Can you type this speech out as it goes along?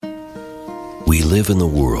We live in the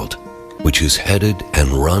world which is headed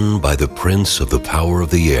and run by the prince of the power of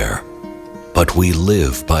the air. But we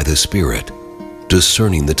live by the Spirit,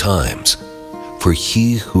 discerning the times. For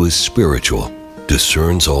he who is spiritual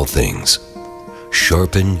discerns all things.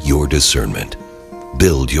 Sharpen your discernment.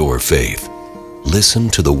 Build your faith. Listen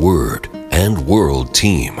to the Word and World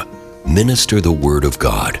Team. Minister the Word of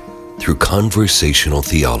God through conversational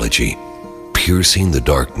theology, piercing the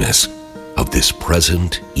darkness of this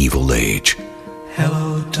present evil age.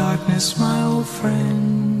 Hello, darkness, my old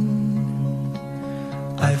friend.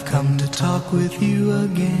 I've come to talk with you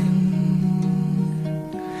again,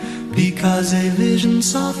 because a vision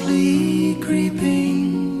softly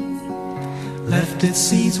creeping left its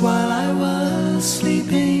seeds while I was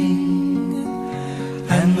sleeping,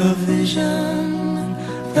 and the vision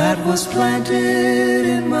that was planted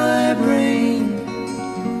in my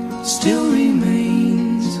brain still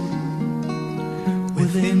remains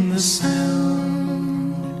within the sound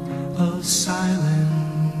of silence.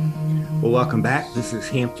 Well, welcome back. This is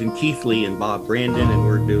Hampton Keithley and Bob Brandon, and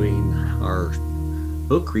we're doing our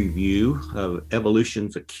book review of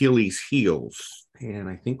Evolution's Achilles Heels. And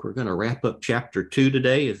I think we're going to wrap up chapter 2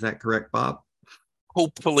 today. Is that correct, Bob?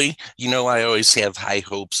 Hopefully. I always have high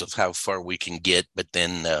hopes of how far we can get, but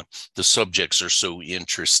then the subjects are so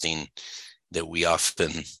interesting that we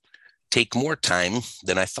often take more time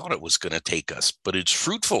than I thought it was going to take us, but it's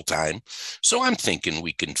fruitful time. So I'm thinking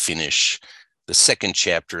we can finish the second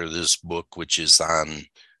chapter of this book, which is on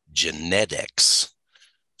genetics.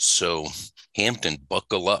 So Hampton,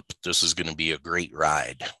 buckle up. This is going to be a great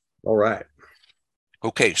ride. All right.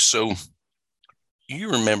 Okay, so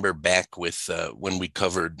you remember back with when we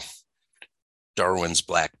covered Darwin's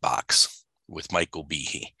Black Box with Michael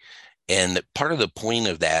Behe. And part of the point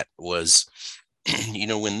of that was,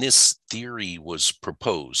 when this theory was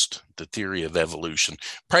proposed, the theory of evolution,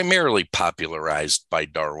 primarily popularized by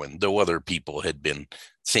Darwin, though other people had been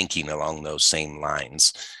thinking along those same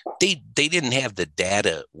lines, they didn't have the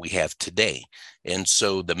data we have today. And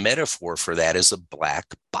so the metaphor for that is a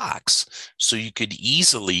black box. So you could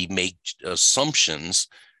easily make assumptions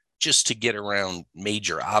just to get around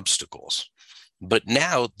major obstacles. But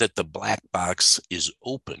now that the black box is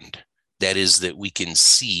opened, that is, that we can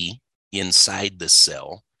see inside the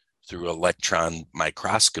cell through electron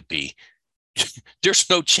microscopy, there's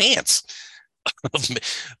no chance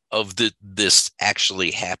of this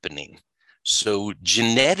actually happening. So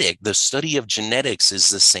the study of genetics is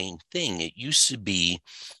the same thing. It used to be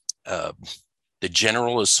the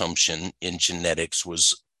general assumption in genetics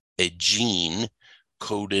was a gene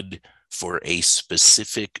coded for a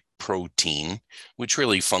specific protein, which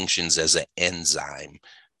really functions as an enzyme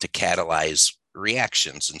to catalyze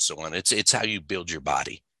reactions and so on. It's how you build your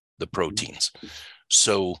body, the proteins.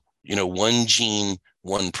 So, one gene,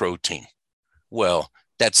 one protein. Well,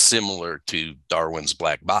 that's similar to Darwin's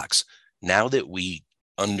black box. Now that we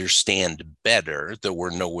understand better, though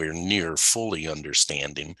we're nowhere near fully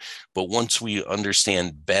understanding, but once we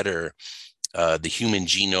understand better the human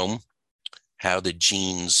genome, how the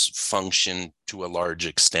genes function to a large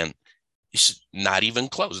extent, it's not even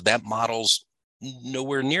close. That model's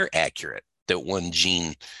nowhere near accurate, that one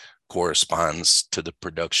gene corresponds to the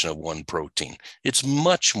production of one protein. It's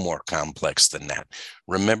much more complex than that.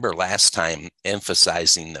 Remember last time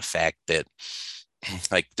emphasizing the fact that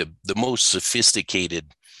like the most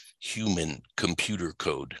sophisticated human computer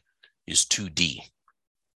code is 2D.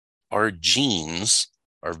 Our genes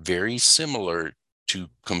are very similar to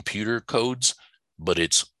computer codes, but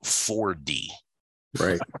it's 4D.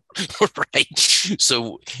 Right. Right.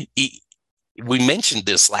 So we mentioned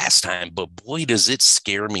this last time, but boy, does it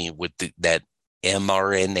scare me with that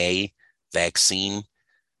mRNA vaccine.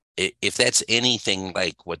 If that's anything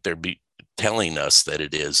like what they're telling us that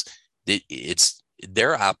it is,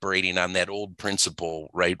 they're operating on that old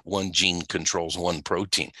principle, right? One gene controls one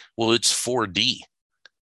protein. Well, it's 4D.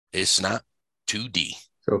 It's not 2D.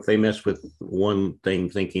 So if they mess with one thing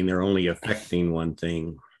thinking they're only affecting one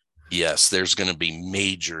thing. Yes, there's going to be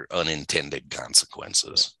major unintended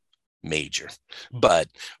consequences. Major. But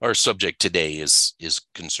our subject today is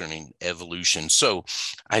concerning evolution. So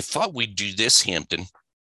I thought we'd do this, Hampton.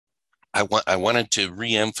 I wanted to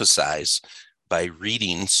reemphasize by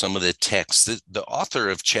reading some of the text. The author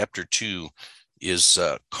of chapter 2 is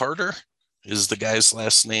Carter, is the guy's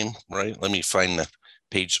last name, right? Let me find the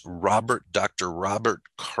page. Dr. Robert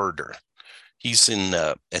Carter. He's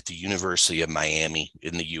at the University of Miami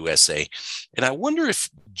in the USA. And I wonder if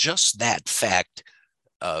just that fact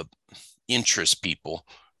interests people,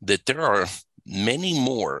 that there are many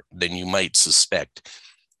more than you might suspect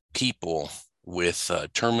people with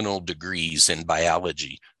terminal degrees in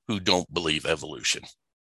biology who don't believe evolution.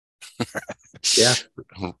 Yeah.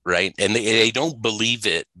 Right. And they don't believe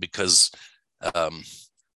it because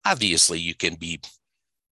obviously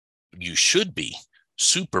you should be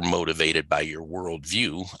super motivated by your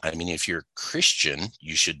worldview. I mean, if you're Christian,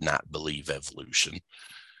 you should not believe evolution.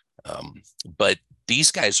 But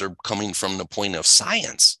these guys are coming from the point of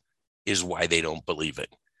science is why they don't believe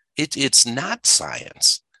it. It's not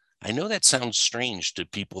science. I know that sounds strange to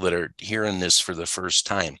people that are hearing this for the first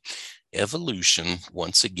time. Evolution,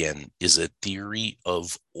 once again, is a theory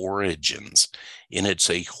of origins, and it's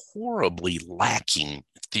a horribly lacking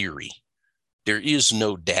theory. There is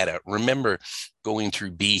no data. Remember going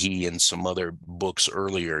through Behe and some other books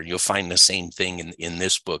earlier, you'll find the same thing in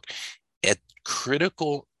this book. At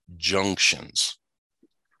critical junctions,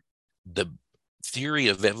 the theory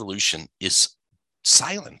of evolution is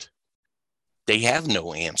silent. They have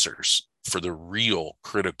no answers for the real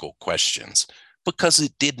critical questions because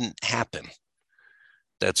it didn't happen.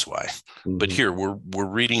 That's why. Mm-hmm. But here we're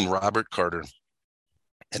reading Robert Carter,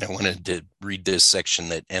 and I wanted to read this section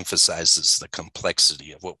that emphasizes the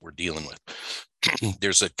complexity of what we're dealing with.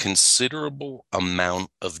 There's a considerable amount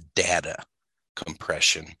of data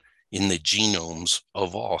compression in the genomes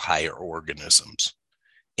of all higher organisms.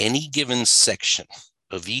 Any given section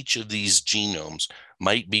of each of these genomes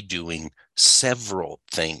might be doing several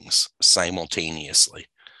things simultaneously.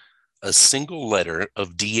 A single letter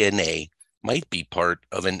of DNA might be part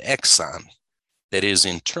of an exon that is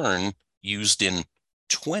in turn used in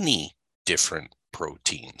 20 different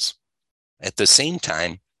proteins. At the same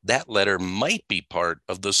time, that letter might be part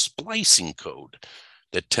of the splicing code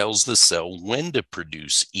that tells the cell when to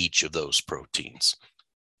produce each of those proteins.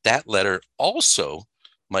 That letter also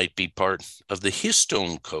might be part of the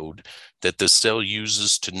histone code that the cell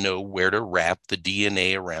uses to know where to wrap the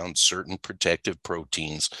DNA around certain protective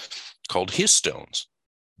proteins called histones.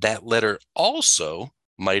 That letter also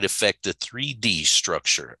might affect the 3D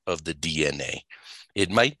structure of the DNA. It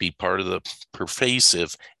might be part of the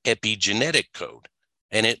pervasive epigenetic code,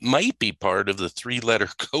 and it might be part of the 3-letter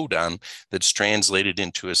codon that's translated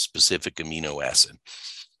into a specific amino acid.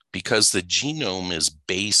 Because the genome is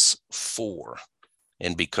base 4,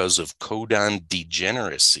 and because of codon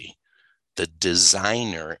degeneracy, the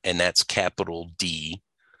designer, and that's capital D,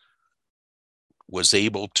 was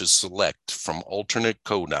able to select from alternate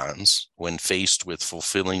codons when faced with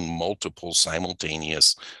fulfilling multiple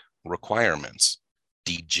simultaneous requirements.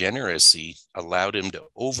 Degeneracy allowed him to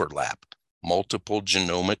overlap multiple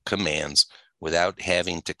genomic commands without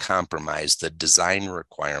having to compromise the design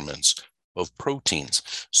requirements of proteins.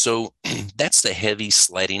 So that's the heavy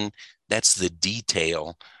sledding. That's the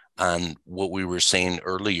detail on what we were saying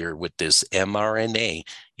earlier with this mRNA.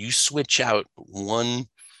 You switch out one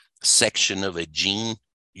section of a gene,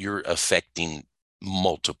 you're affecting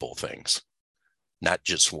multiple things, not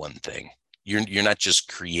just one thing. You're not just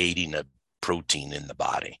creating a protein in the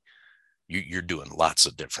body. You're doing lots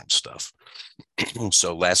of different stuff.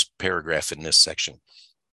 So last paragraph in this section.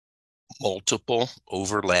 Multiple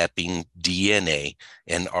overlapping DNA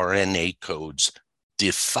and RNA codes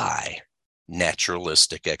defy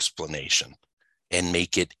naturalistic explanation and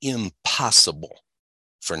make it impossible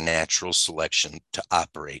for natural selection to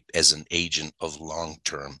operate as an agent of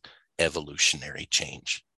long-term evolutionary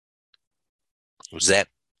change. Was that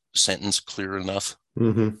sentence clear enough?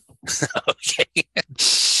 Mm-hmm. Okay.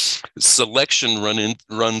 Selection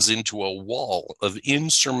runs into a wall of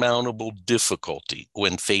insurmountable difficulty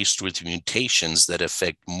when faced with mutations that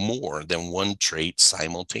affect more than one trait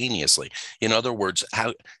simultaneously. In other words,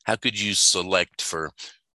 how could you select for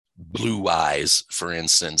blue eyes, for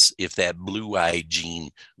instance, if that blue eye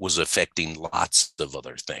gene was affecting lots of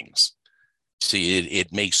other things? See,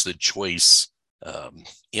 it makes the choice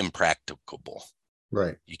impracticable.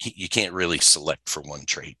 Right. You can't really select for one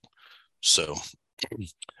trait. So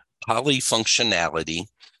polyfunctionality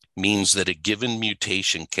means that a given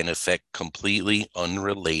mutation can affect completely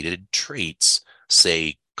unrelated traits,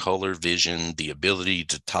 say color vision, the ability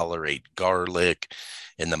to tolerate garlic,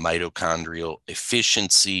 and the mitochondrial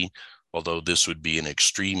efficiency, although this would be an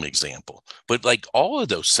extreme example. But like all of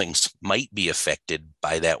those things might be affected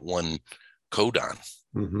by that one codon.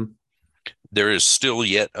 Mm-hmm. This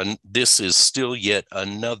is still yet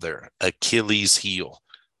another Achilles heel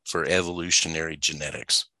for evolutionary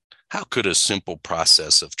genetics. How could a simple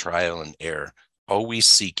process of trial and error, always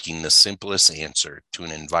seeking the simplest answer to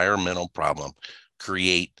an environmental problem,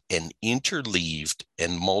 create an interleaved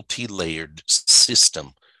and multi-layered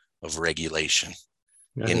system of regulation?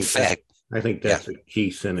 In fact, I think that's a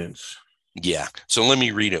key sentence. Yeah. So let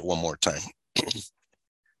me read it one more time.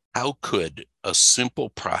 How could a simple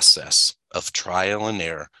process of trial and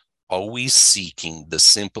error, always seeking the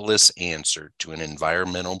simplest answer to an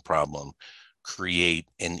environmental problem, create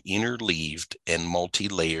an interleaved and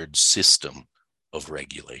multi-layered system of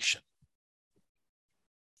regulation.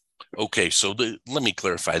 Okay, so let me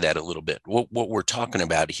clarify that a little bit. What we're talking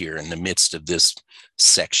about here in the midst of this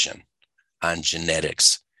section on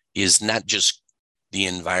genetics is not just the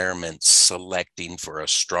environment selecting for a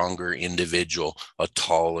stronger individual, a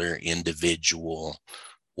taller individual,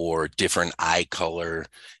 or different eye color,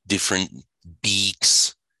 different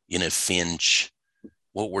beaks in a finch.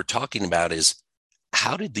 What we're talking about is,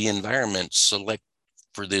 how did the environment select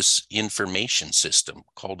for this information system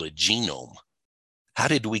called a genome? How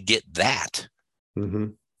did we get that?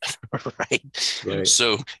 Mm-hmm. Right?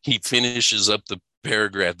 So he finishes up the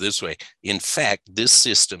paragraph this way. In fact, this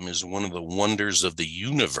system is one of the wonders of the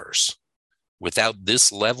universe. Without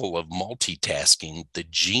this level of multitasking, the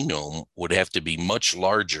genome would have to be much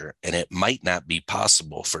larger, and it might not be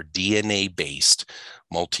possible for DNA-based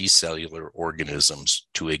multicellular organisms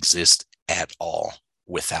to exist at all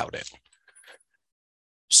without it.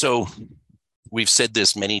 So we've said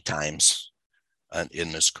this many times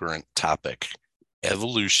in this current topic.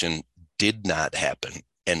 Evolution did not happen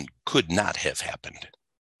and could not have happened.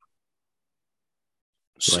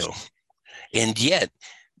 So, right. And yet,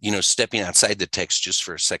 stepping outside the text just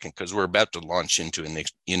for a second, because we're about to launch into an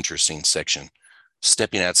interesting section,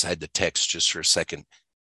 stepping outside the text just for a second.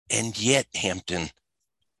 And yet, Hampton,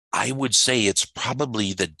 I would say it's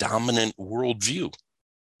probably the dominant worldview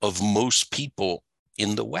of most people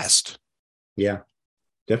in the West. Yeah,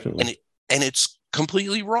 definitely. And it's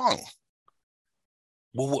completely wrong.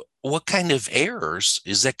 Well, what kind of errors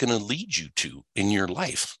is that going to lead you to in your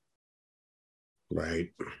life? Right.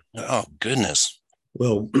 Oh, goodness.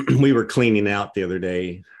 Well, we were cleaning out the other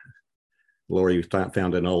day. Lori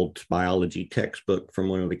found an old biology textbook from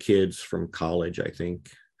one of the kids from college, I think.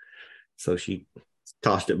 So she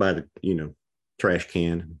tossed it by the, trash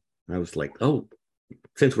can. I was like, oh,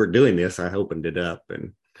 since we're doing this, I opened it up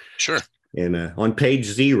and sure. And on page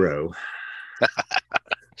 0,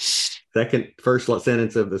 first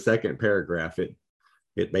sentence of the second paragraph,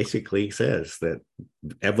 it basically says that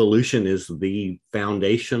evolution is the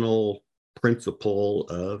foundational principle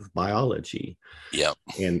of biology. Yeah.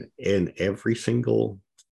 And in every single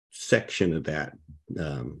section of that,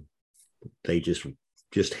 they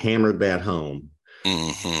just hammered that home.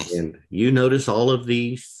 Mm-hmm. And you notice all of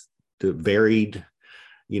the varied,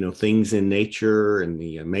 things in nature and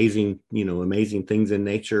the amazing things in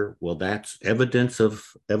nature. Well, that's evidence of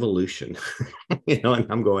evolution, and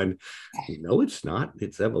I'm going, no, it's not.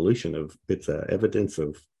 It's it's evidence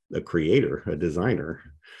of a creator, a designer,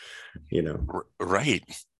 Right.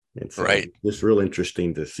 It's right. Just real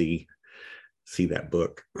interesting to see that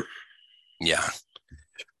book. Yeah.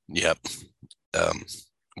 Yep.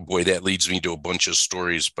 Boy, that leads me to a bunch of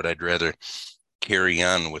stories, but I'd rather carry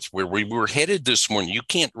on with where we were headed this morning. You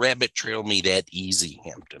can't rabbit trail me that easy,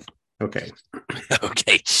 Hampton. Okay.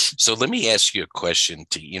 Okay. So let me ask you a question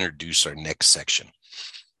to introduce our next section.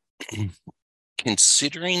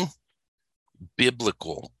 Considering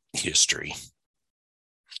biblical history,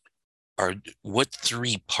 what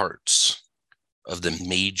 3 parts of the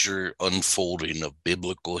major unfolding of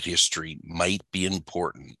biblical history might be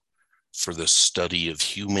important for the study of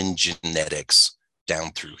human genetics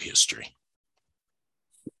down through history?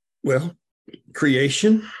 Well,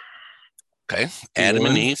 creation. Okay. Adam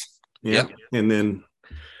and Eve. Yeah. And then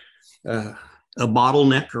a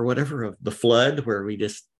bottleneck or whatever of the flood, where we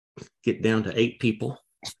just get down to 8 people.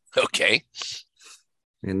 Okay.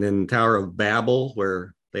 And then Tower of Babel,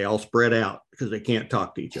 where they all spread out because they can't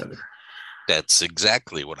talk to each other. That's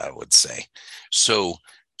exactly what I would say. So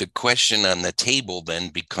the question on the table then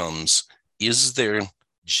becomes, is there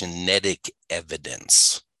genetic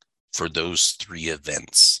evidence for those 3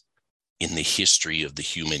 events in the history of the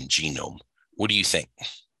human genome? What do you think?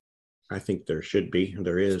 I think there should be.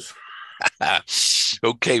 There is.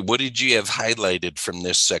 Okay, what did you have highlighted from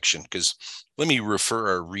this section? Because let me refer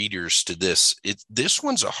our readers to this. This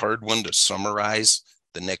one's a hard one to summarize.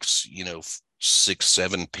 The next, 6,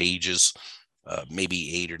 7 pages,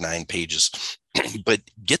 maybe 8 or 9 pages. But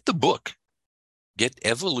get the book. Get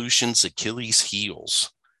Evolution's Achilles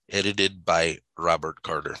Heels, edited by Robert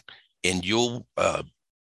Carter, and you'll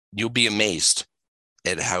be amazed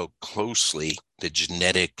at how closely the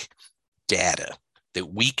genetic data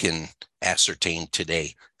that we can ascertain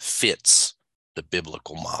today fits the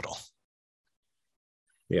biblical model.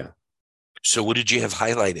 Yeah. So what did you have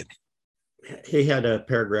highlighted? He had a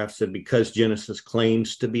paragraph said, because Genesis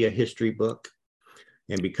claims to be a history book,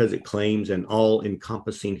 and because it claims an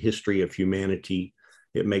all-encompassing history of humanity,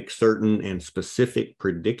 It makes certain and specific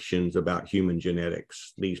predictions about human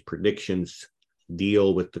genetics. These predictions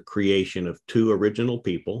deal with the creation of two original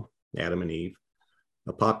people, Adam and Eve,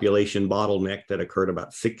 a population bottleneck that occurred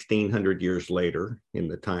about 1,600 years later in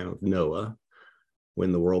the time of Noah,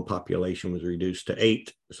 when the world population was reduced to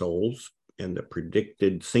 8 souls, and the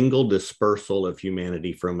predicted single dispersal of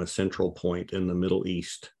humanity from a central point in the Middle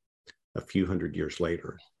East a few hundred years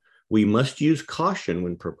later. We must use caution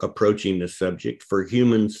when approaching this subject, for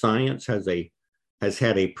human science has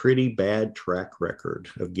had a pretty bad track record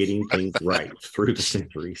of getting things right through the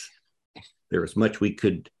centuries. There is much we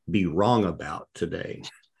could be wrong about today.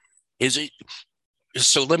 Is it?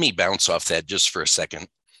 So let me bounce off that just for a second.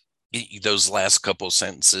 Those last couple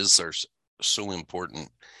sentences are so important,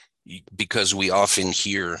 because we often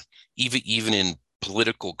hear, even in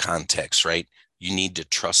political context, right? You need to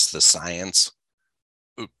trust the science.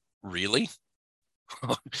 Really?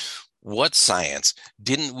 What science?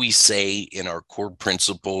 Didn't we say in our core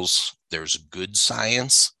principles, there's good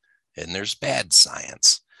science and there's bad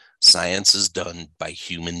science? Science is done by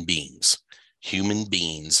human beings. Human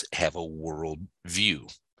beings have a world view.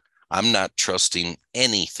 I'm not trusting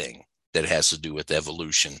anything that has to do with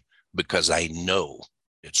evolution because I know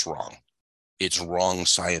it's wrong. It's wrong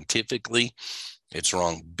scientifically. It's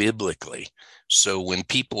wrong biblically. So when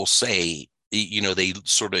people say, they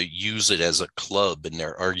sort of use it as a club in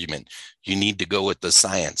their argument, you need to go with the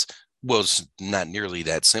science. Well, it's not nearly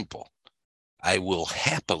that simple. I will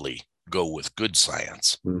happily go with good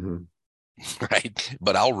science, right?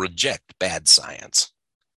 But I'll reject bad science.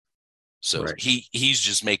 So right. He's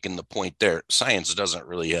just making the point there. Science doesn't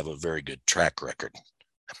really have a very good track record.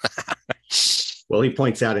 Well, he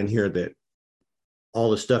points out in here that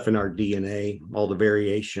all the stuff in our DNA, all the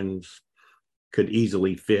variations, could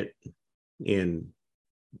easily fit in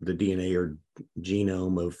the DNA or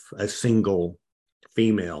genome of a single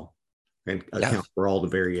female and account for all the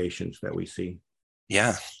variations that we see.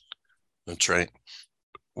 Yeah, that's right.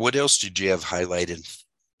 What else did you have highlighted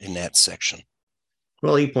in that section?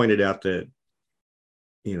 Well, he pointed out that,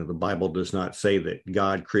 the Bible does not say that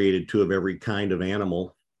God created two of every kind of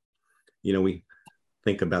animal. We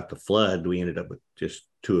think about the flood, we ended up with just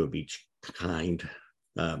two of each kind.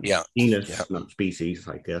 Genus, not species,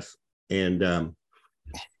 I guess. And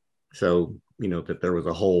so, that there was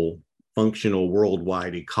a whole functional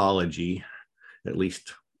worldwide ecology, at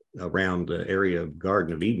least around the area of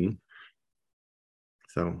Garden of Eden.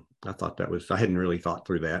 So I thought I hadn't really thought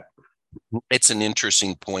through that. It's an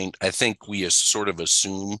interesting point. I think we sort of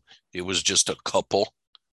assume it was just a couple,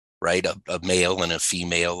 right? A male and a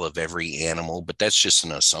female of every animal, but that's just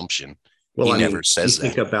an assumption. Well, he never says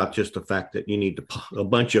that. Think about just the fact that you need a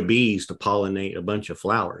bunch of bees to pollinate a bunch of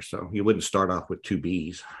flowers. So you wouldn't start off with two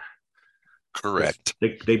bees. Correct.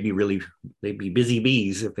 They'd be busy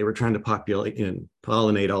bees if they were trying to populate and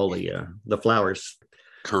pollinate all the flowers.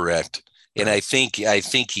 Correct. And I think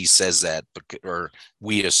he says that, or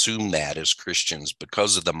we assume that as Christians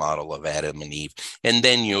because of the model of Adam and Eve. And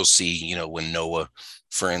then you'll see, when Noah,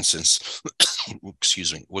 for instance,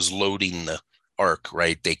 was loading the ark,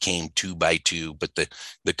 right? They came 2 by 2, but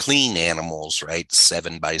the clean animals, right,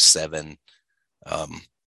 7 by 7.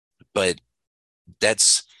 But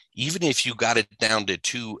that's, even if you got it down to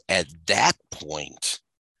 2 at that point,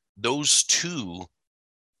 those 2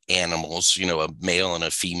 animals, a male and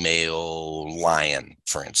a female lion,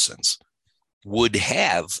 for instance, would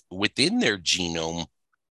have within their genome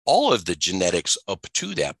all of the genetics up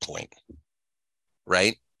to that point,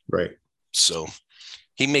 right? Right. So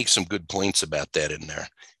he makes some good points about that in there.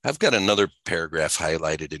 I've got another paragraph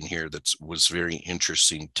highlighted in here that was very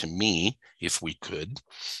interesting to me, if we could.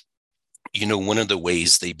 One of the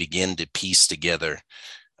ways they begin to piece together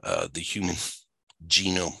the human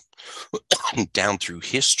genome down through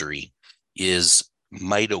history is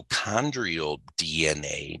mitochondrial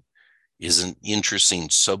DNA is an interesting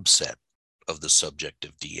subset of the subject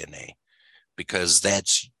of DNA, because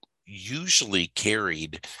that's usually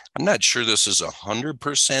carried. I'm not sure this is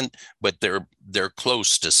 100%, but they're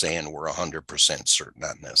close to saying we're 100% certain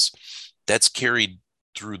on this. That's carried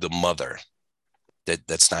through the mother.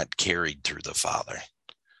 That's not carried through the father.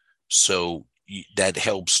 So that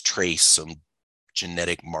helps trace some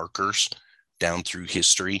genetic markers down through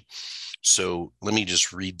history. So let me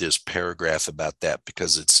just read this paragraph about that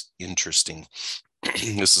because it's interesting.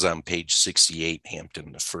 This is on page 68,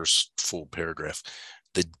 Hampton, the first full paragraph.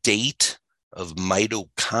 The date of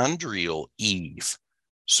mitochondrial Eve.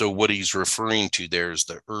 So what he's referring to there is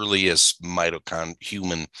the earliest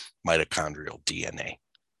human mitochondrial DNA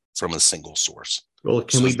from a single source. Well,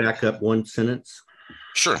 can we back up one sentence?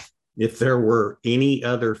 Sure. If there were any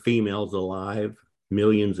other females alive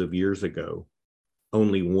millions of years ago,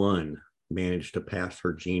 only one managed to pass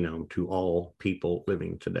her genome to all people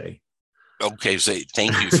living today. Okay, so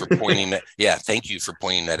thank you for pointing that. Yeah, thank you for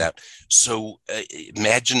pointing that out. So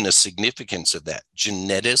imagine the significance of that.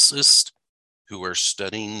 Geneticists who are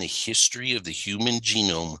studying the history of the human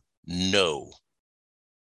genome know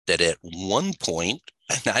that at one point,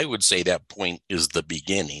 and I would say that point is the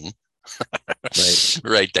beginning, Right.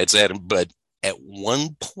 right? That's Adam. But at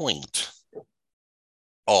one point,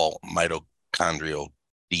 all mitochondrial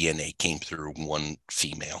DNA came through one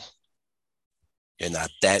female. And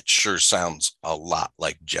that sure sounds a lot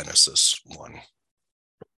like Genesis 1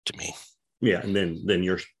 to me. Yeah, and then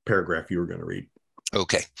your paragraph you were going to read.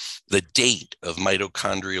 Okay. The date of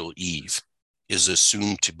mitochondrial Eve is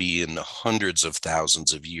assumed to be in the hundreds of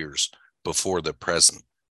thousands of years before the present,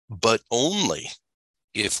 but only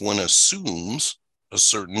if one assumes a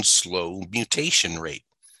certain slow mutation rate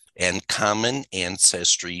and common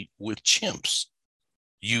ancestry with chimps.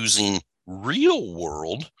 Using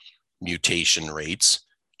real-world mutation rates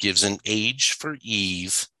gives an age for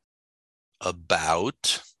Eve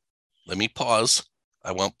about, let me pause.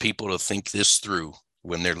 I want people to think this through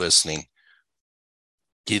when they're listening.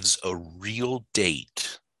 Gives a real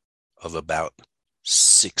date of about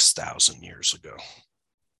 6,000 years ago.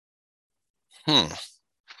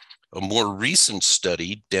 A more recent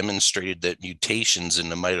study demonstrated that mutations in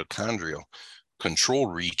the mitochondrial control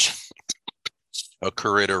region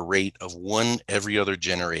occur at a rate of one every other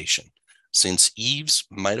generation. Since Eve's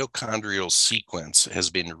mitochondrial sequence has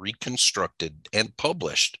been reconstructed and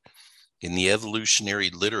published in the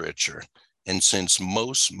evolutionary literature, and since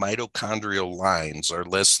most mitochondrial lines are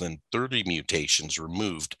less than 30 mutations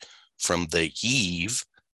removed from the Eve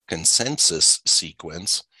consensus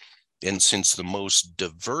sequence, and since the most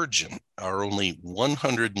divergent are only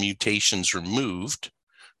 100 mutations removed,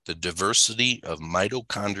 the diversity of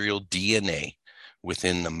mitochondrial DNA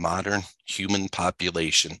within the modern human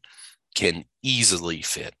population can easily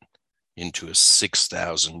fit into a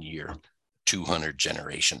 6,000 year, 200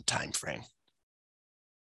 generation time frame.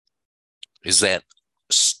 Is that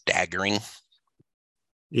staggering?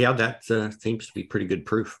 Yeah, that seems to be pretty good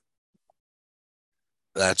proof.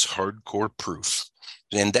 That's hardcore proof.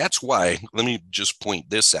 And that's why, let me just point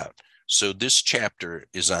this out. So this chapter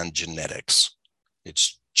is on genetics.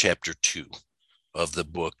 It's chapter 2 of the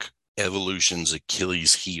book, Evolution's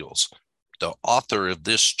Achilles Heels. The author of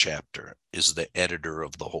this chapter is the editor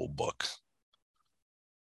of the whole book.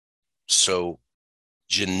 So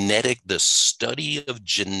the study of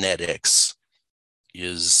genetics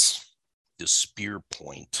is the spear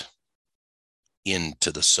point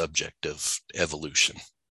into the subject of evolution.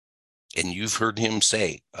 And you've heard him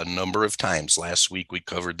say a number of times, last week we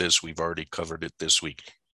covered this, we've already covered it this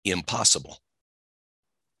week, impossible.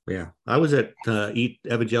 Yeah, I was at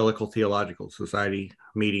Evangelical Theological Society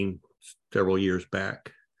meeting several years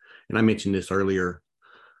back, and I mentioned this earlier,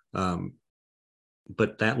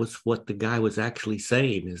 but that was what the guy was actually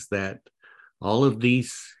saying, is that all of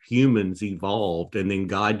these humans evolved, and then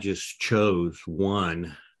God just chose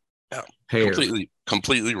one pair.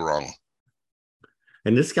 Completely wrong.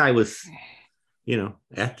 And this guy was,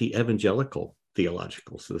 at the Evangelical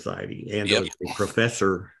Theological Society and was a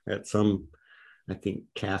professor at some, I think,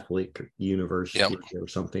 Catholic university or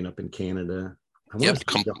something up in Canada. I want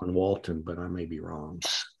to say John Walton, but I may be wrong.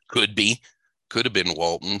 Could have been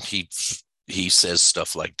Walton. He says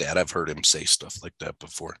stuff like that. I've heard him say stuff like that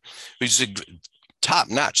before. He's a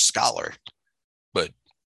top-notch scholar, but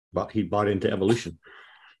he bought into evolution.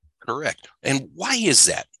 Correct. And why is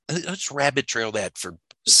that? Let's rabbit trail that for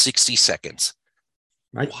 60 seconds.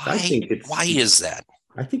 I think why is that?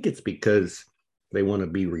 I think it's because they want to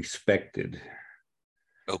be respected.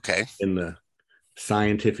 Okay. In the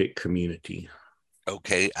scientific community.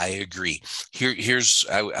 Okay, I agree.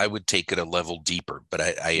 I would take it a level deeper, but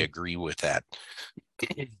I agree with that.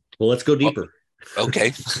 Well, let's go deeper.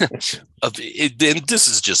 Okay. Then this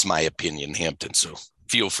is just my opinion, Hampton, so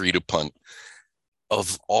feel free to punt.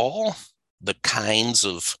 Of all the kinds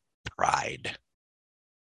of pride,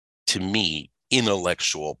 to me,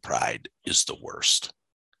 intellectual pride is the worst.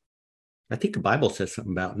 I think the Bible says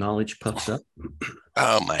something about knowledge puffs up.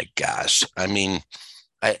 Oh my gosh. I mean,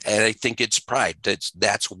 I think it's pride.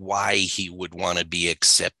 That's why he would want to be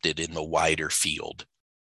accepted in the wider field,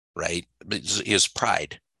 right? His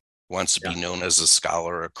pride wants to be known as a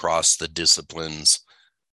scholar across the disciplines.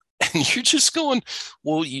 And you're just going,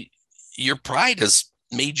 well, your pride has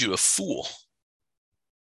made you a fool.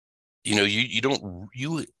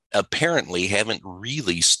 You apparently haven't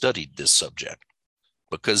really studied this subject,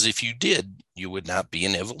 because if you did, you would not be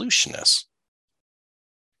an evolutionist.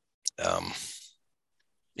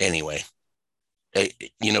 Anyway,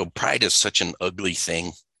 pride is such an ugly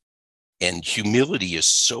thing, and humility is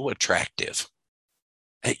so attractive.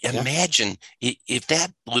 Imagine if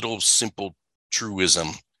that little simple truism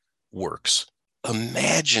works.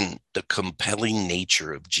 Imagine the compelling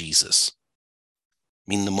nature of Jesus.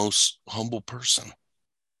 I mean, the most humble person.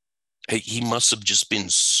 He must have just been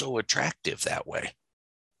so attractive that way.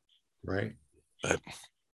 Right. But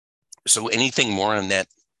so anything more on that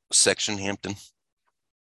section, Hampton?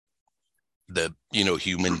 The,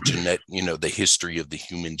 human genetic, the history of the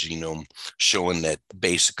human genome, showing that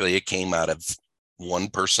basically it came out of one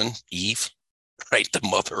person, Eve, right? The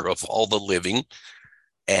mother of all the living.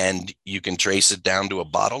 And you can trace it down to a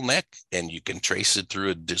bottleneck, and you can trace it through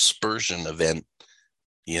a dispersion event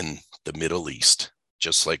in the Middle East,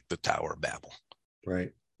 just like the Tower of Babel.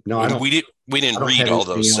 Right. No, we didn't read all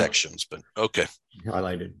those sections, but okay.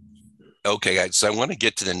 Highlighted. Okay, guys. So I want to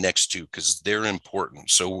get to the next two because they're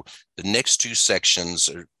important. So the next two sections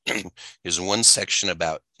is one section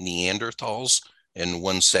about Neanderthals and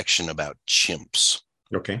one section about chimps.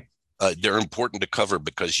 Okay. They're important to cover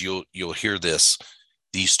because you'll hear these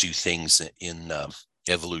two things in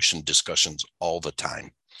evolution discussions all the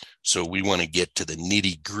time. So we want to get to the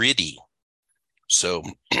nitty gritty. So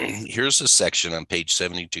here's a section on page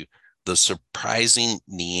 72, the surprising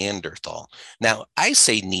Neanderthal. Now, I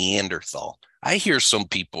say Neanderthal. I hear some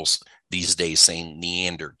people these days saying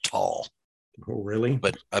Neanderthal. Oh, really?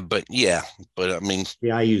 But yeah, but I mean.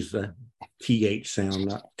 Yeah, I use the TH sound,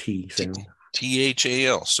 not T sound.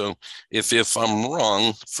 THAL. So if I'm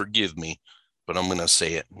wrong, forgive me, but I'm going to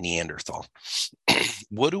say it, Neanderthal.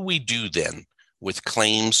 What do we do then with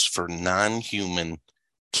claims for non-human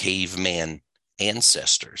caveman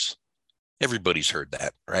ancestors? Everybody's heard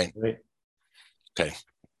that, right? Right. Okay.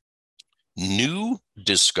 New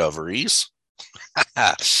discoveries.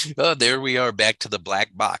 Oh, there we are, back to the black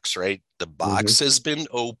box, right? The box has been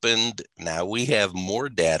opened. Now we have more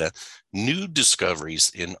data. New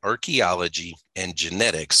discoveries in archaeology and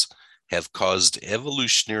genetics have caused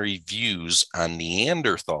evolutionary views on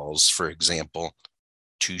Neanderthals, for example,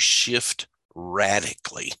 to shift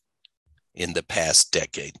radically in the past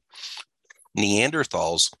decade.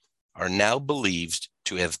 Neanderthals are now believed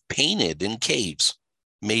to have painted in caves,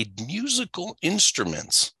 made musical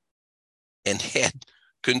instruments, and had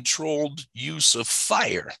controlled use of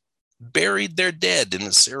fire, buried their dead in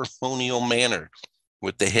a ceremonial manner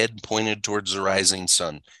with the head pointed towards the rising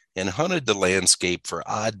sun, and hunted the landscape for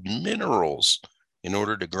odd minerals in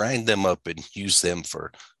order to grind them up and use them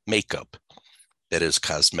for makeup, that is,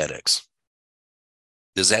 cosmetics.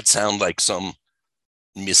 Does that sound like some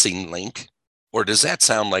missing link? Or does that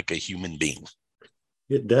sound like a human being?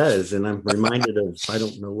 It does. And I'm reminded of, I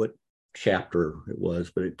don't know what chapter it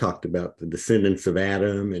was, but it talked about the descendants of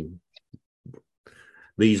Adam, and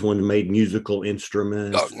these ones made musical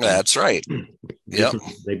instruments. Oh, that's right. Yep.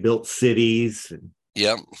 They built cities.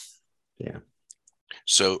 Yep. Yeah.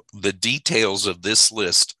 So the details of this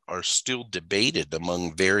list are still debated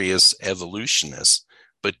among various evolutionists,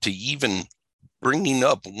 but to even bringing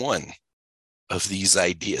up one of these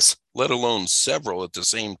ideas, let alone several at the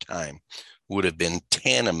same time, would have been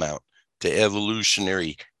tantamount to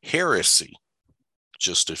evolutionary heresy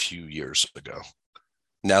just a few years ago.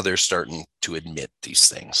 Now they're starting to admit these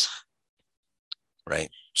things, right?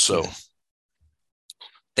 So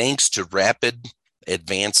thanks to rapid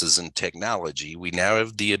advances in technology, we now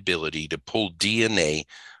have the ability to pull DNA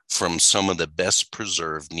from some of the best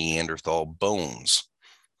preserved Neanderthal bones.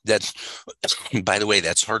 That, by the way,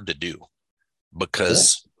 that's hard to do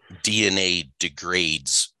because DNA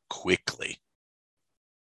degrades quickly.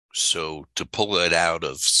 So to pull it out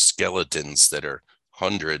of skeletons that are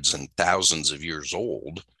hundreds and thousands of years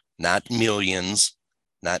old, not millions,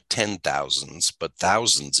 not 10,000s, but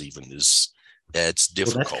thousands even, it's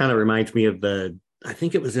difficult. Well, that kind of reminds me of I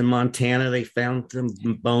think it was in Montana, they found some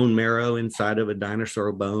bone marrow inside of a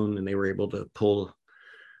dinosaur bone, and they were able to pull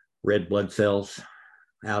red blood cells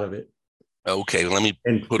out of it. Okay, let me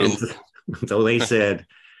so they said,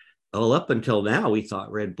 well, up until now, we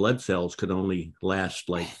thought red blood cells could only last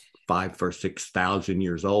like 5,000 or 6,000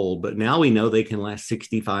 years old, but now we know they can last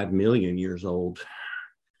 65 million years old.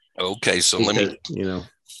 Okay, so let me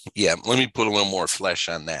put a little more flesh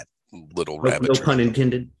on that little rabbit. No pun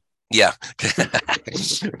intended. Yeah,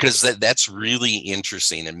 because that's really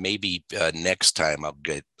interesting, and maybe next time I'll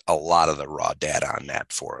get a lot of the raw data on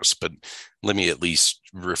that for us. But let me at least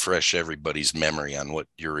refresh everybody's memory on what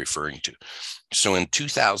you're referring to. So in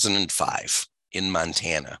 2005 in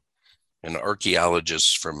Montana, an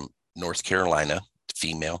archaeologist from North Carolina,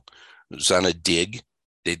 female, was on a dig.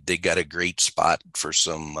 They got a great spot for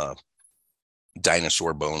some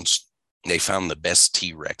dinosaur bones. They found the best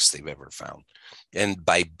T-Rex they've ever found. And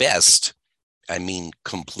by best, I mean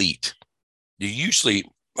complete. You usually,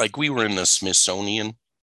 like we were in the Smithsonian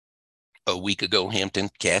a week ago, Hampton,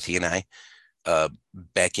 Kathy and I,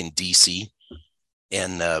 back in DC.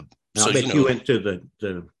 And I bet you went to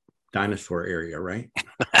the dinosaur area, right?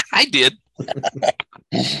 I did.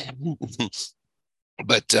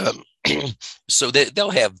 But so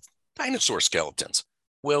they'll have dinosaur skeletons.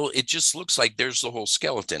 Well, it just looks like there's the whole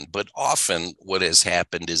skeleton, but often what has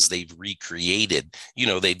happened is they've recreated,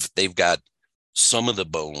 they've got some of the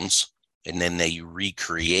bones and then they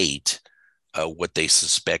recreate what they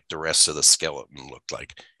suspect the rest of the skeleton looked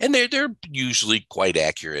like. And they're usually quite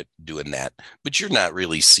accurate doing that, but you're not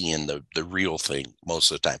really seeing the real thing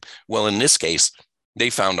most of the time. Well, in this case,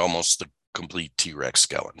 they found almost the complete T-Rex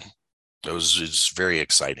skeleton. It's very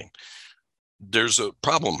exciting. There's a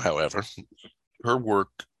problem, however. Her work,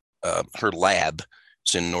 her lab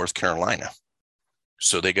is in North Carolina.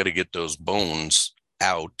 So they got to get those bones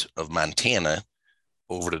out of Montana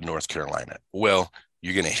over to North Carolina. Well,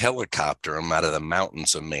 you're going to helicopter them out of the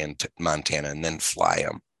mountains of Montana and then fly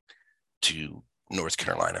them to North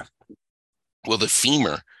Carolina. Well, the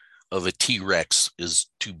femur of a T-Rex is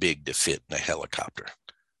too big to fit in a helicopter.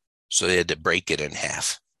 So they had to break it in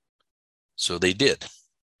half. So they did.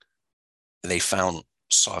 They found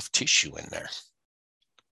soft tissue in there.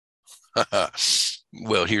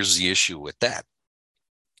 Well, here's the issue with that.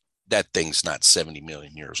 That thing's not 70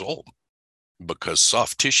 million years old because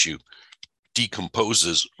soft tissue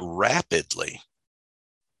decomposes rapidly,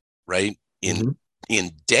 right? In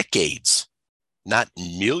decades, not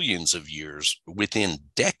millions of years, within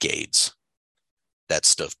decades, that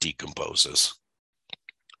stuff decomposes.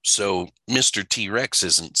 So Mr. T-Rex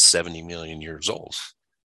isn't 70 million years old.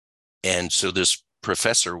 And so this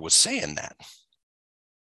professor was saying that.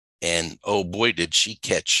 And oh boy, did she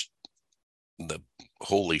catch the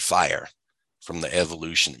holy fire from the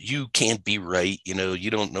evolution. You can't be right. You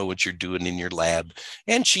don't know what you're doing in your lab.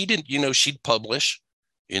 And she didn't, she'd publish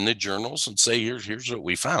in the journals and say, here's what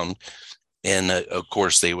we found. And of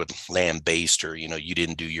course they would lambaste her, you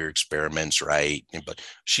didn't do your experiments right. But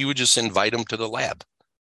she would just invite them to the lab.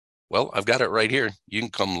 Well, I've got it right here. You can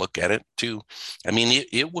come look at it too. I mean,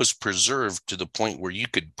 it was preserved to the point where you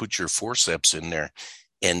could put your forceps in there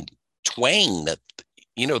and twang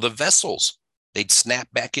the vessels, they'd snap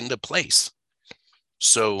back into place.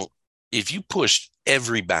 So if you pushed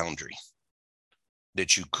every boundary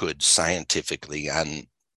that you could scientifically on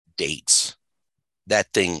dates,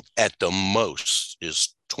 that thing at the most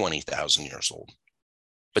is 20,000 years old.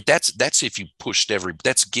 But that's if you pushed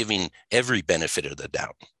that's giving every benefit of the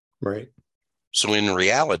doubt. Right. So in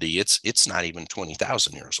reality, it's not even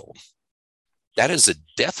 20,000 years old. That is a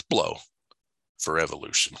death blow for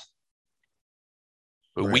evolution.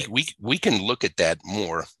 But right. we can look at that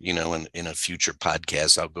more, in a future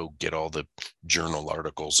podcast. I'll go get all the journal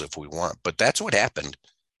articles if we want. But that's what happened.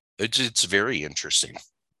 It's very interesting.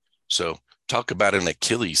 So talk about an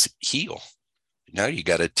Achilles heel. Now you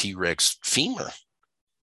got a T-Rex femur.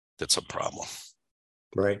 That's a problem.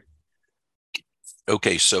 Right.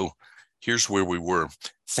 Okay, so here's where we were.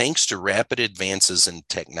 Thanks to rapid advances in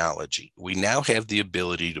technology, we now have the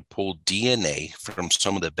ability to pull DNA from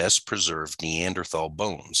some of the best preserved Neanderthal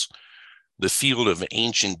bones. The field of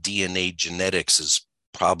ancient DNA genetics is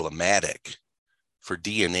problematic, for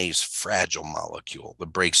DNA's fragile molecule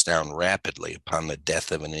that breaks down rapidly upon the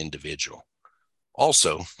death of an individual.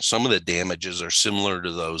 Also, some of the damages are similar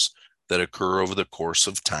to those that occur over the course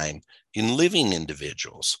of time in living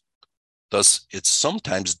individuals. Thus, it's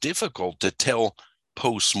sometimes difficult to tell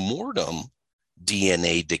post-mortem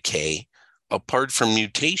DNA decay apart from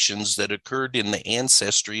mutations that occurred in the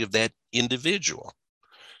ancestry of that individual.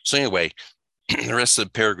 So anyway, the rest of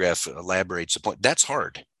the paragraph elaborates the point. That's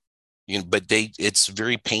hard, but it's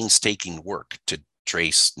very painstaking work to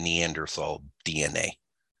trace Neanderthal DNA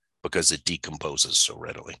because it decomposes so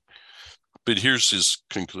readily. But here's his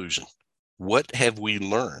conclusion. What have we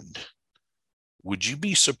learned? Would you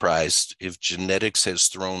be surprised if genetics has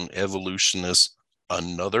thrown evolutionists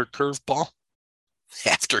another curveball?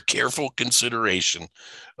 After careful consideration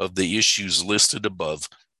of the issues listed above,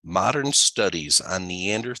 modern studies on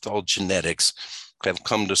Neanderthal genetics have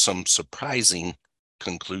come to some surprising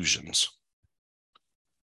conclusions.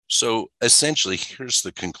 So essentially, here's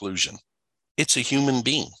the conclusion. It's a human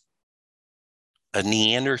being. A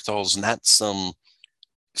Neanderthal is not some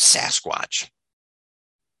Sasquatch,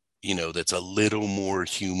 that's a little more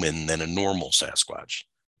human than a normal Sasquatch.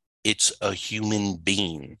 It's a human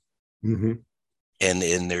being. Mm-hmm.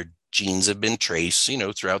 And their genes have been traced,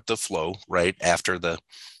 throughout the flow, right after the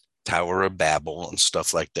Tower of Babel and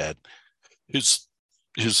stuff like that.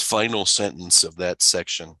 His final sentence of that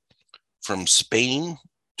section: from Spain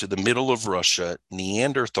to the middle of Russia,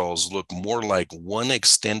 Neanderthals look more like one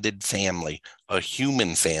extended family, a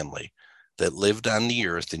human family that lived on the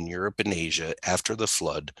earth in Europe and Asia after the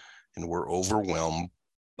flood and were overwhelmed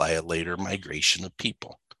by a later migration of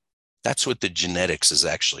people. That's what the genetics is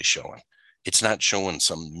actually showing. It's not showing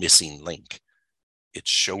some missing link. It's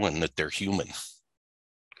showing that they're human.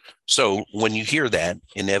 So when you hear that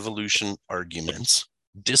in evolution arguments,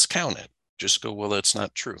 discount it. Just go, well, that's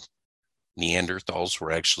not true. Neanderthals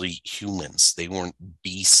were actually humans. They weren't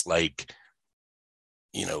beasts like,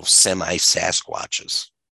 semi-Sasquatches.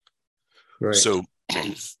 Right. So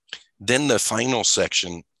then the final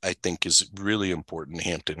section, I think, is really important,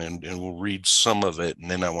 Hampton, and we'll read some of it, and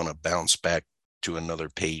then I want to bounce back to another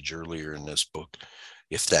page earlier in this book,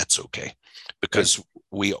 if that's okay, because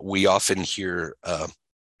we often hear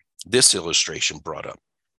this illustration brought up.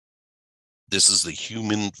 This is the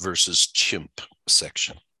human versus chimp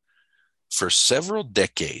section. For several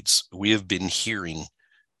decades, we have been hearing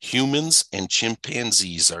humans and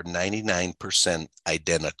chimpanzees are 99%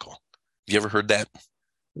 identical. You ever heard that?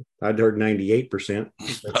 I'd heard 98%.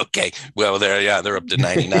 Okay, well, they're up to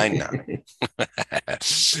 99 now.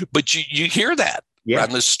 But you hear that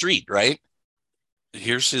on the street, right?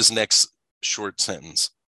 Here's his next short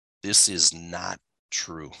sentence: this is not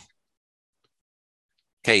true.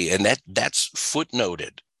 Okay, and that's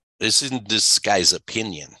footnoted. This isn't this guy's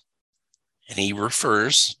opinion, and he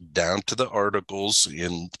refers down to the articles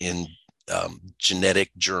in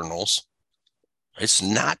genetic journals. It's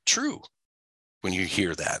not true when you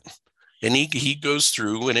hear that. And he goes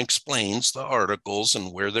through and explains the articles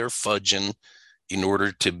and where they're fudging in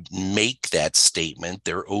order to make that statement.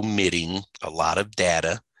 They're omitting a lot of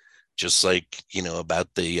data, just like, about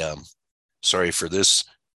the, sorry for this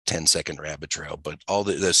 10-second rabbit trail, but all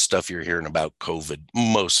the stuff you're hearing about COVID,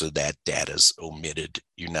 most of that data is omitted.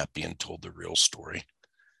 You're not being told the real story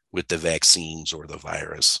with the vaccines or the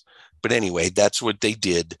virus. But anyway, that's what they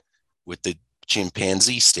did with the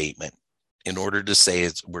chimpanzee statement. In order to say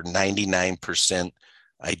we're 99%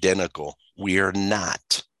 identical, we are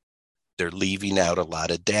not. They're leaving out a lot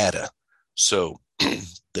of data. So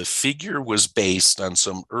the figure was based on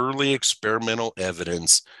some early experimental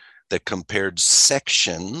evidence that compared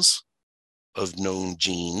sections of known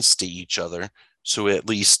genes to each other. So at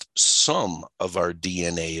least some of our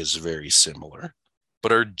DNA is very similar,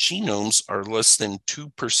 but our genomes are less than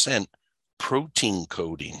 2% protein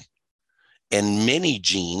coding. And many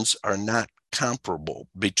genes are not comparable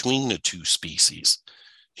between the two species.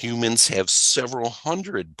 Humans have several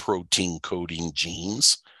hundred protein coding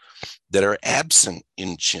genes that are absent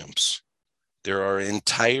in chimps. There are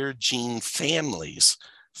entire gene families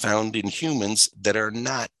found in humans that are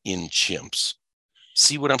not in chimps.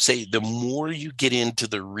 See what I'm saying? The more you get into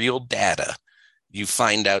the real data, you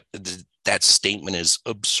find out that statement is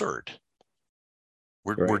absurd.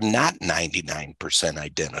 We're not 99%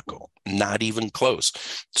 identical, not even close.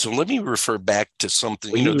 So let me refer back to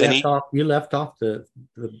something. Well, you left off the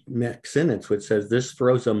next sentence, which says this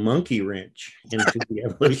throws a monkey wrench into the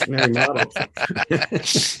evolutionary model.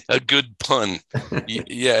 A good pun.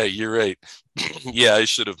 Yeah, you're right. Yeah, I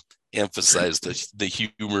should have emphasized the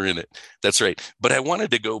humor in it. That's right. But I wanted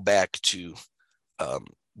to go back to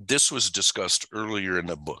this was discussed earlier in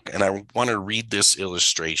the book, and I want to read this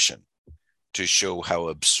illustration to show how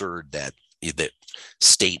absurd that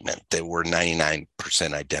statement that we're 99%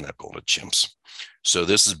 identical to chimps. So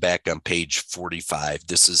this is back on page 45.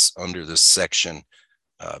 This is under this section.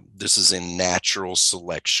 This is in natural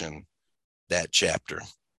selection. That chapter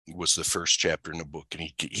was the first chapter in the book,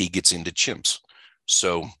 and he gets into chimps.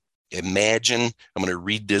 So imagine, I'm going to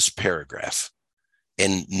read this paragraph,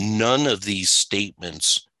 and none of these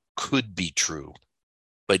statements could be true,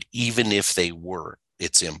 but even if they were,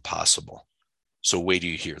 it's impossible. So wait till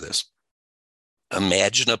you hear this.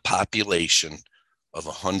 Imagine a population of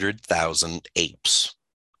 100,000 apes,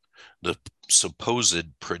 the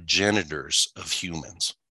supposed progenitors of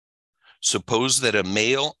humans. Suppose that a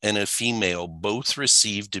male and a female both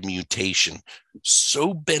received a mutation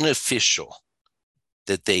so beneficial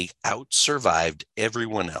that they out-survived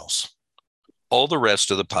everyone else. All the rest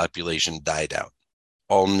of the population died out,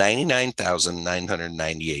 all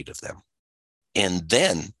 99,998 of them. And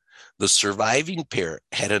then the surviving pair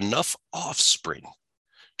had enough offspring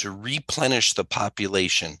to replenish the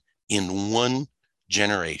population in one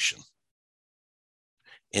generation.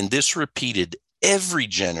 And this repeated every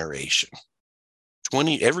generation,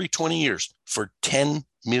 every 20 years for 10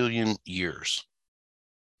 million years,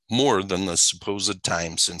 more than the supposed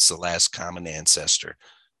time since the last common ancestor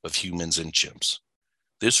of humans and chimps.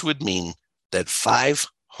 This would mean that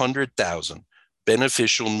 500,000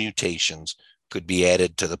 beneficial mutations could be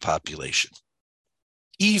added to the population.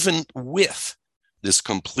 Even with this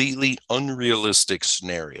completely unrealistic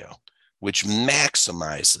scenario, which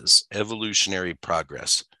maximizes evolutionary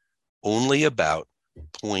progress, only about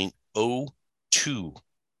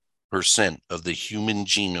 0.02% of the human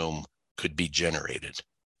genome could be generated.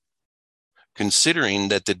 Considering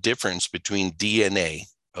that the difference between DNA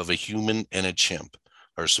of a human and a chimp,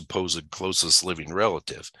 our supposed closest living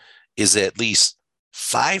relative, is at least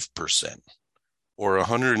 5%, or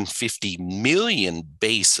 150 million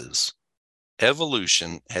bases,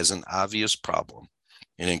 evolution has an obvious problem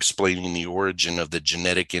in explaining the origin of the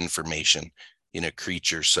genetic information in a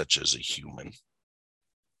creature such as a human.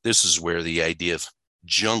 This is where the idea of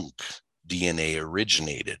junk DNA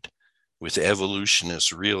originated, with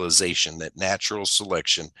evolutionists' realization that natural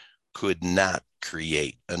selection could not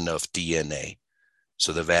create enough DNA,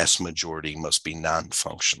 so the vast majority must be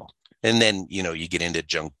non-functional. And then, you get into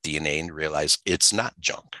junk DNA and realize it's not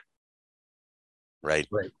junk, right?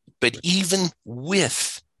 But even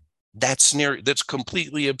with that scenario, that's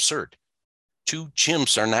completely absurd. Two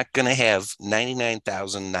chimps are not going to have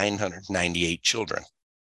 99,998 children.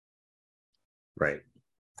 Right.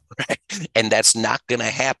 And that's not going to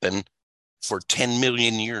happen for 10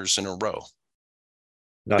 million years in a row.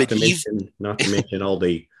 Not to mention all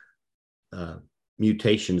the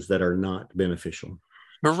mutations that are not beneficial.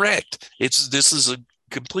 Correct. This is a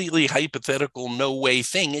completely hypothetical, no way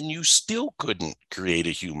thing, and you still couldn't create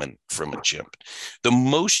a human from a chimp. The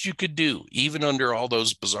most you could do, even under all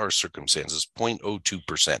those bizarre circumstances,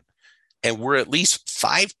 0.02%, and we're at least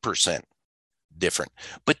 5% different.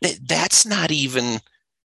 But that's not even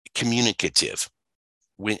communicative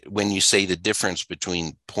when you say the difference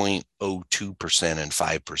between 0.02% and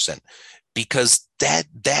 5%, because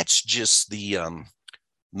that's just the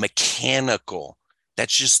mechanical.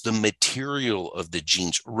 That's just the material of the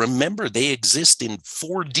genes. Remember, they exist in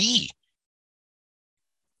 4D,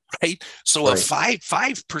 right? So a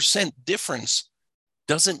 5% difference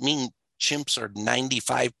doesn't mean chimps are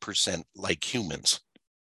 95% like humans.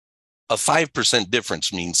 A 5%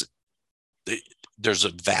 difference means there's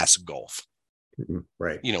a vast gulf,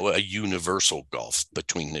 right? A universal gulf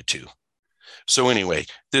between the two. So anyway,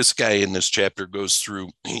 this guy in this chapter goes through,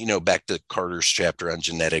 back to Carter's chapter on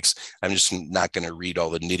genetics. I'm just not going to read all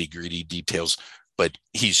the nitty-gritty details, but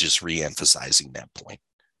he's just re-emphasizing that point.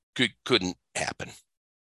 Couldn't happen.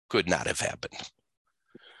 Could not have happened.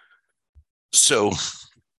 So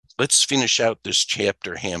let's finish out this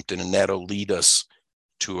chapter, Hampton, and that'll lead us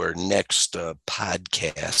to our next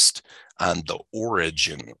podcast on the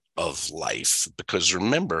origin of life. Because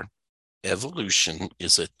remember, evolution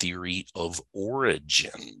is a theory of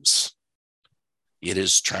origins. It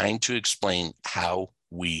is trying to explain how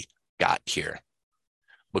we got here,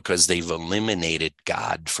 because they've eliminated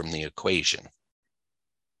God from the equation.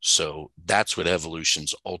 So that's what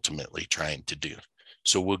evolution's ultimately trying to do.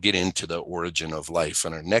 So we'll get into the origin of life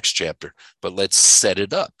in our next chapter, but let's set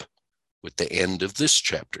it up with the end of this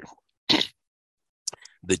chapter.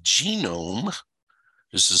 The genome,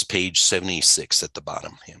 this is page 76 at the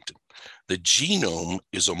bottom, Hampton. The genome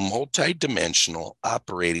is a multidimensional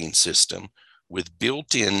operating system with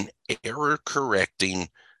built-in error-correcting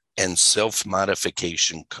and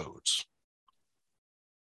self-modification codes.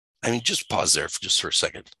 I mean, just pause there for a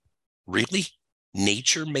second. Really?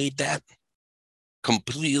 Nature made that?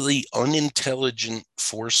 Completely unintelligent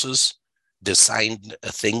forces designed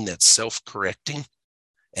a thing that's self-correcting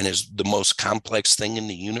and is the most complex thing in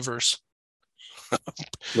the universe?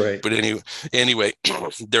 Right. But anyway,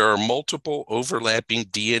 there are multiple overlapping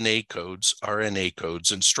DNA codes, RNA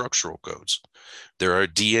codes, and structural codes. There are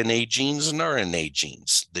DNA genes and RNA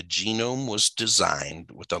genes. The genome was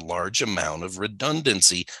designed with a large amount of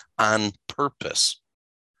redundancy on purpose.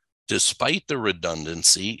 Despite the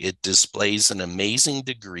redundancy, it displays an amazing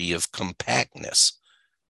degree of compactness,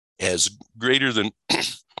 as greater than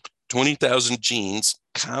 20,000 genes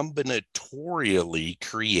combinatorially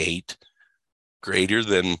create greater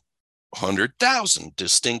than 100,000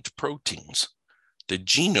 distinct proteins. The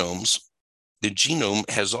genome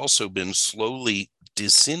has also been slowly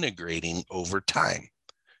disintegrating over time,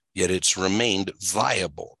 yet it's remained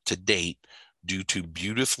viable to date due to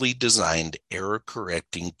beautifully designed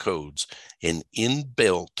error-correcting codes and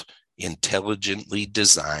inbuilt, intelligently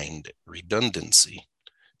designed redundancy.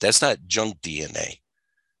 That's not junk DNA.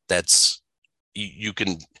 That's, you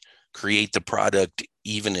can create the product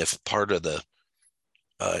even if part of the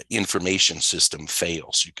information system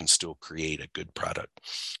fails. You can still create a good product.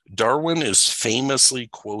 Darwin is famously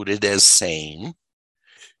quoted as saying,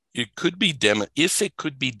 if it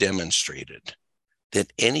could be demonstrated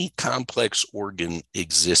that any complex organ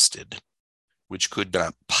existed which could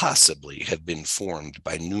not possibly have been formed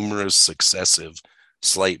by numerous successive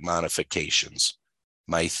slight modifications,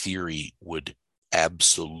 my theory would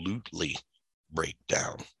absolutely break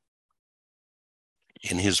down.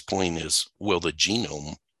 And his point is, well, the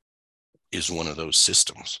genome is one of those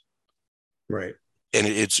systems. Right. And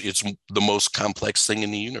it's the most complex thing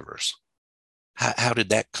in the universe. How did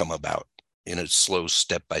that come about in a slow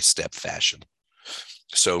step-by-step fashion?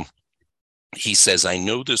 So he says, I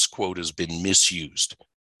know this quote has been misused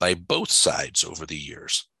by both sides over the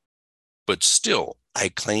years, but still, I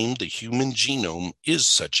claim the human genome is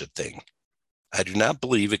such a thing. I do not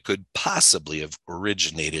believe it could possibly have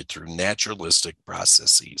originated through naturalistic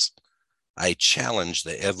processes. I challenge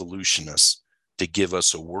the evolutionists to give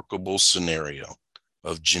us a workable scenario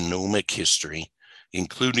of genomic history,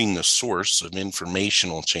 including the source of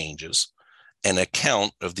informational changes, an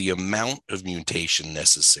account of the amount of mutation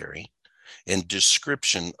necessary, and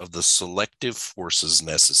description of the selective forces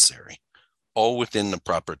necessary, all within the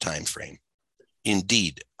proper time frame.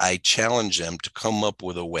 Indeed, I challenge them to come up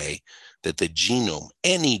with a way that the genome,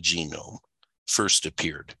 any genome, first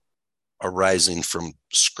appeared, arising from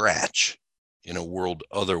scratch in a world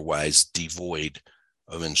otherwise devoid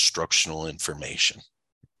of instructional information.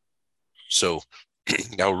 So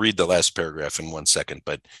I'll read the last paragraph in 1 second,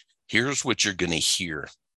 but here's what you're going to hear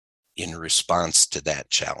in response to that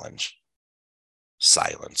challenge.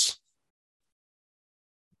 Silence.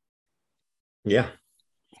 Yeah.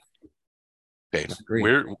 Okay.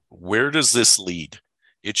 Where does this lead?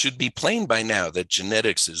 It should be plain by now that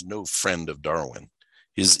genetics is no friend of Darwin.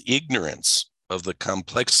 His ignorance of the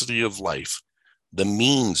complexity of life, the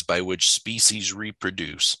means by which species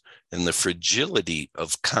reproduce, and the fragility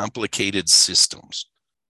of complicated systems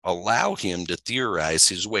allow him to theorize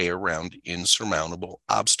his way around insurmountable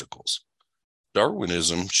obstacles.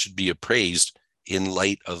 Darwinism should be appraised in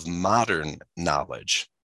light of modern knowledge.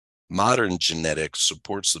 Modern genetics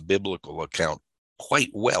supports the biblical account quite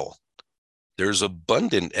well. There's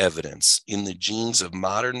abundant evidence in the genes of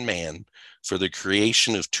modern man for the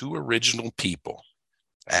creation of two original people,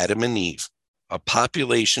 Adam and Eve, a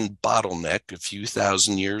population bottleneck a few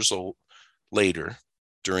thousand years later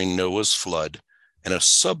during Noah's flood, and a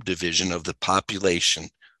subdivision of the population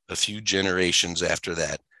a few generations after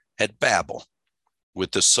that at Babel,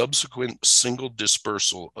 with the subsequent single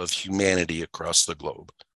dispersal of humanity across the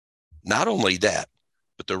globe. Not only that,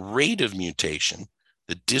 but the rate of mutation,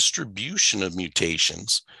 the distribution of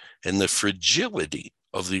mutations, and the fragility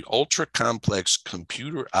of the ultra-complex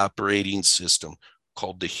computer operating system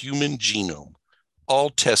called the human genome all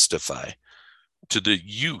testify to the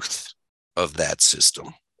youth of that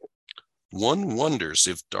system. One wonders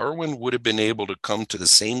if Darwin would have been able to come to the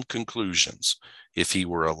same conclusions if he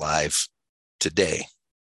were alive today.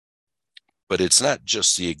 But it's not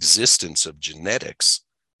just the existence of genetics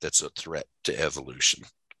that's a threat to evolution.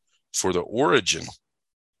 For the origin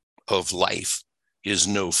of life is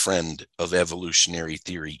no friend of evolutionary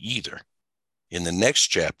theory either. In the next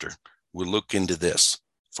chapter, we'll look into this.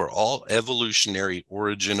 For all evolutionary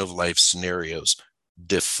origin of life scenarios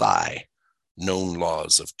defy known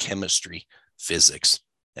laws of chemistry, physics,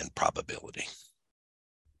 and probability.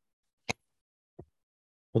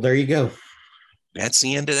 Well, there you go. That's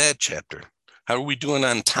the end of that chapter. How are we doing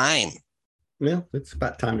on time? Well, it's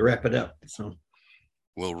about time to wrap it up. So,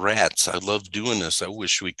 well, rats, I love doing this. I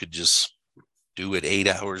wish we could just do it 8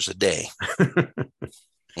 hours a day.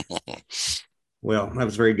 Well, that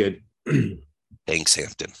was very good. Thanks,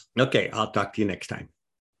 Hampton. Okay, I'll talk to you next time.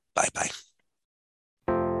 Bye-bye.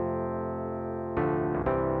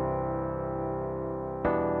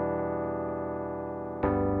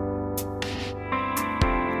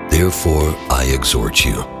 Therefore, I exhort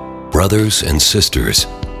you, brothers and sisters,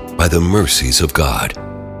 by the mercies of God,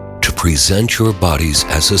 to present your bodies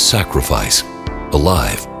as a sacrifice,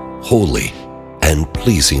 alive, holy, and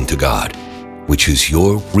pleasing to God, which is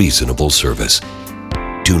your reasonable service.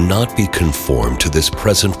 Do not be conformed to this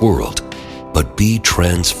present world, but be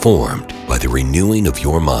transformed by the renewing of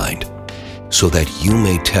your mind, so that you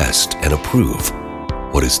may test and approve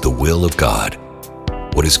what is the will of God,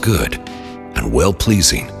 what is good and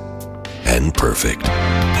well-pleasing and perfect.